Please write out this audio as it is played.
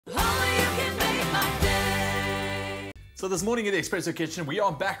So this morning in the Espresso Kitchen, we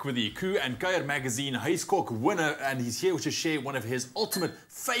are back with the Koo and Kuier magazine Huiskok winner, and he's here to share one of his ultimate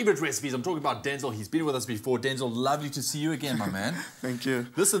favorite recipes. I'm talking about Denzel. He's been with us before. Denzel, lovely to see you again, my man. Thank you.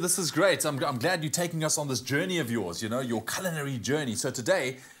 This is great. I'm glad you're taking us on this journey of yours, you know, your culinary journey. So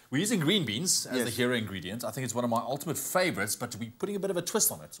today, we're using green beans as the hero ingredient. I think it's one of my ultimate favorites, but we're putting a bit of a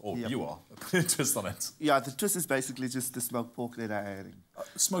twist on it. Or you are putting a twist on it. Yeah, the twist is basically just the smoked pork that I'm adding.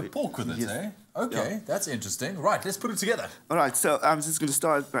 Smoked pork with it, eh? Okay, that's interesting. Right, let's put it together. All right, so I'm just going to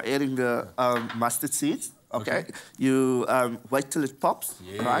start by adding the mustard seeds. Okay. You wait till it pops.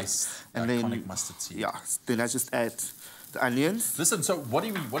 Yes, right? And iconic then mustard seed. Yeah, then I just add the onions. Listen, so what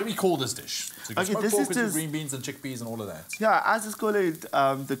do we call this dish? So you got smoked pork with the green beans and chickpeas and all of that. Yeah, I just call it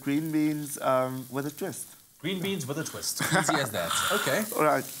the green beans with a twist. Green beans with a twist. Easy as that. Okay. All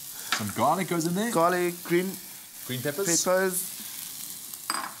right. Some garlic goes in there. Garlic, green peppers.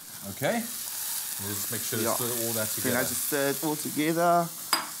 Okay. Just make sure to stir all that together. Then I just stir it all together.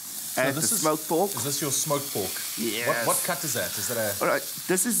 Add the smoked pork. Is this your smoked pork? Yes. What cut is that? Is that a... All right.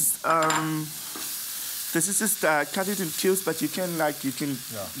 This is just cut it in cubes, but you can cut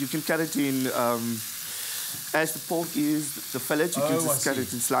it in as the pork is the fillet. You can just cut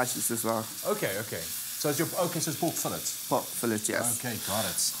it in slices as well. Okay. So it's so it's pork fillet. Pork fillet, yes. Okay, got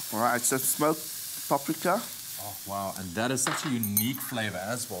it. All right. So smoked paprika. Oh wow, and that is such a unique flavor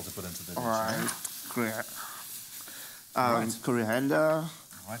as well to put into the dish. All right. Coriander.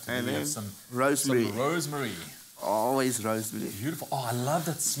 Right, and then some rosemary. Some rosemary. Always rosemary. Beautiful. Oh, I love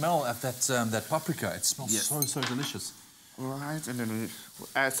that smell of that paprika. It smells so delicious. All right, and then we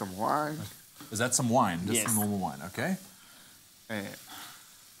add some wine. Is that some wine? Just some normal wine, okay?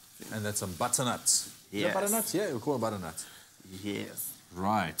 And that's some butternut. Yes. Is that butternut? Yeah, we call it butternut. Yes.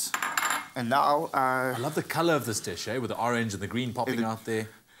 Right. And now I love the color of this dish, with the orange and the green popping out there.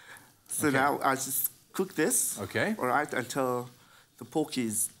 So now I just cook this. Okay. All right, until the pork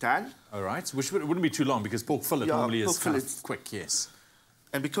is done. All right, which wouldn't be too long because pork fillet normally is kind of quick, yes.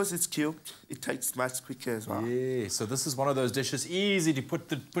 And because it's cubed, it takes much quicker as well. Yeah, so this is one of those dishes, easy to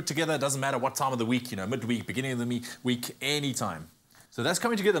put together. It doesn't matter what time of the week, midweek, beginning of the week, anytime. So that's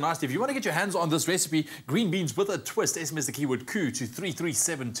coming together nicely. If you want to get your hands on this recipe, green beans with a twist, SMS the keyword KOO to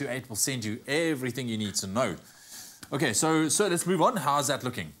 33728. Will send you everything you need to know. Okay, so let's move on. How's that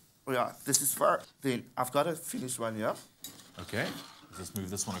looking? Oh, yeah, this is far. Then I've got a finished one here. Okay, let's move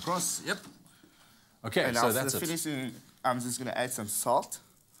this one across. Yep. Okay, and so that's it. Finishing, I'm just going to add some salt.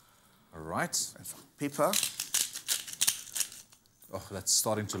 All right. And some pepper. Oh, that's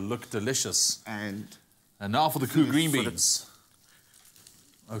starting to look delicious. And now for the KOO green beans.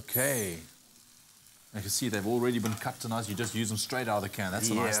 Okay. You can see they've already been cut to nice. You just use them straight out of the can. That's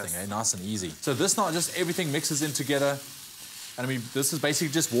the nice thing, eh? Nice and easy. So this now just everything mixes in together. And I mean, this is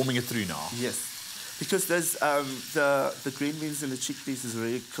basically just warming it through now. Yes. Because there's the green beans and the chickpeas is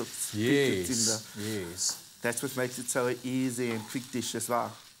already cooked. Yes. That's what makes it so easy and quick dish as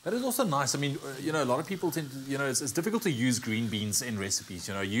well. That is also nice. I mean, a lot of people tend to, it's difficult to use green beans in recipes.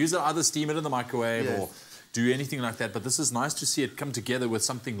 Use it, either steam it in the microwave or do anything like that. But this is nice to see it come together with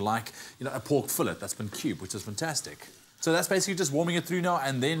something like, a pork fillet that's been cubed, which is fantastic. So that's basically just warming it through now,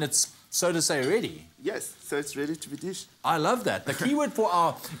 and then it's, so to say, ready. Yes, so it's ready to be dished. I love that. The keyword for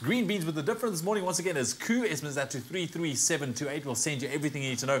our green beans with the difference this morning, once again, is KOO. SMS that to 33728. We'll send you everything you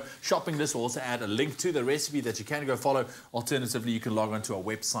need to know. Shopping list will also add a link to the recipe that you can go follow. Alternatively, you can log on to our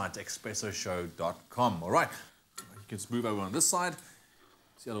website, expressoshow.com. All right. You can just move over on this side.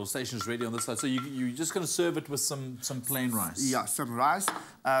 See, our little station is ready on this side. So you're just going to serve it with some plain rice? Yeah, some rice.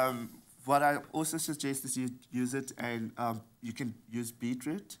 What I also suggest is you use it, and you can use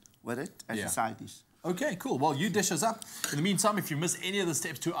beetroot with it as a side dish. Okay, cool. Well, you dish us up. In the meantime, if you miss any of the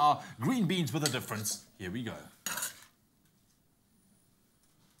steps to our green beans with a difference, here we go.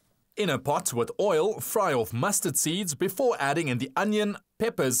 In a pot with oil, fry off mustard seeds before adding in the onion,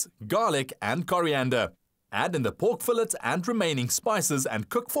 peppers, garlic and coriander. Add in the pork fillet and remaining spices and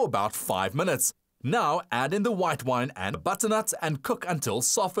cook for about 5 minutes. Now add in the white wine and butternut and cook until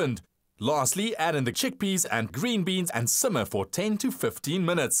softened. Lastly, add in the chickpeas and green beans and simmer for 10 to 15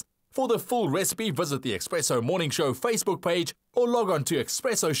 minutes. For the full recipe, visit the Espresso Morning Show Facebook page or log on to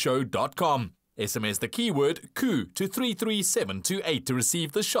expressoshow.com. SMS the keyword KOO to 33728 to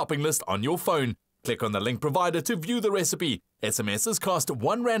receive the shopping list on your phone. Click on the link provided to view the recipe. SMSs cost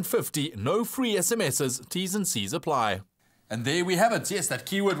R1.50, no free SMSs, T's and C's apply. And there we have it. Yes, that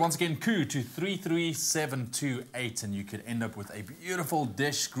keyword once again, KOO, to 33728, and you could end up with a beautiful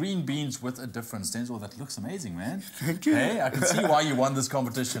dish, green beans with a difference. Denzel, that looks amazing, man. Thank you. Hey, I can see why you won this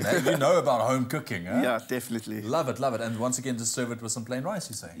competition. Hey, you know about home cooking, huh? Yeah, definitely. Love it, love it. And once again, just serve it with some plain rice,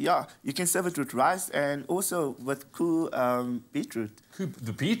 you say? Yeah, you can serve it with rice and also with KOO beetroot. KOO,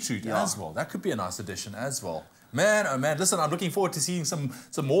 the beetroot as well. That could be a nice addition as well. Man, oh man, listen, I'm looking forward to seeing some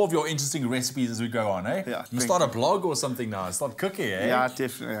more of your interesting recipes as we go on, eh? Yeah. You start a blog or something now, start cooking, eh? Yeah,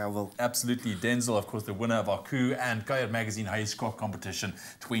 definitely, I will. Absolutely. Denzel, of course, the winner of our KOO and Coyote Magazine Huiskok Competition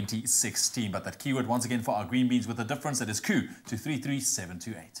 2016. But that keyword, once again, for our green beans with a difference, that is KOO to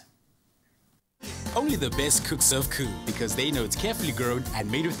 33728. Only the best cooks serve KOO because they know it's carefully grown and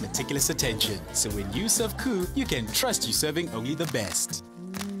made with meticulous attention. So when you serve KOO, you can trust you're serving only the best.